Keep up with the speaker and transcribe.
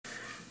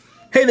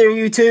Hey there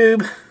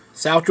YouTube,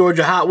 South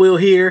Georgia Hot Wheel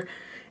here,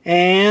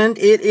 and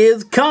it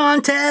is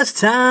contest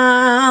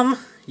time.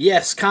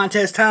 Yes,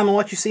 contest time, and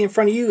what you see in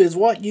front of you is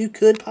what you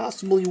could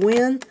possibly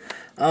win.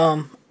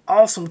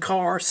 Awesome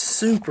car,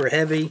 super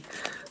heavy.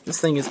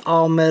 This thing is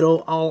all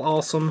metal, all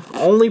awesome.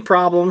 Only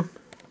problem,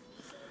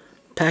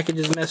 package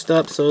is messed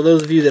up, so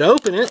those of you that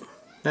open it,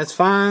 that's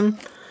fine.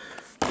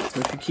 So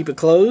if you keep it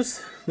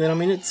closed, then I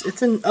mean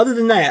it's in. Other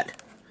than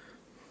that,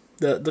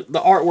 the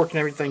artwork and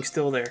everything's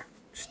still there.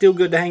 Still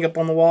good to hang up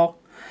on the wall.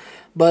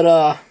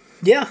 But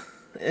yeah,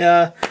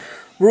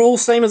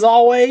 rules same as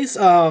always.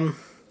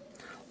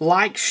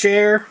 Like,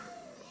 share,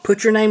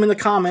 put your name in the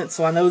comments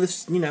so I know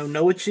this.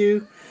 Know it's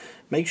you.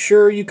 Make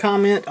sure you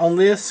comment on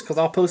this because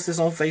I'll post this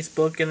on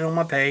Facebook and on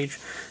my page.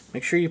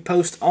 Make sure you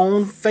post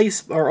on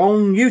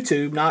on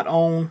YouTube, not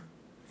on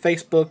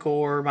Facebook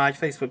or my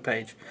Facebook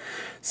page.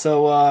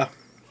 So all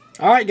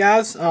right,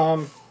 guys.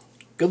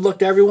 Good luck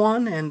to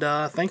everyone, and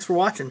thanks for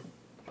watching.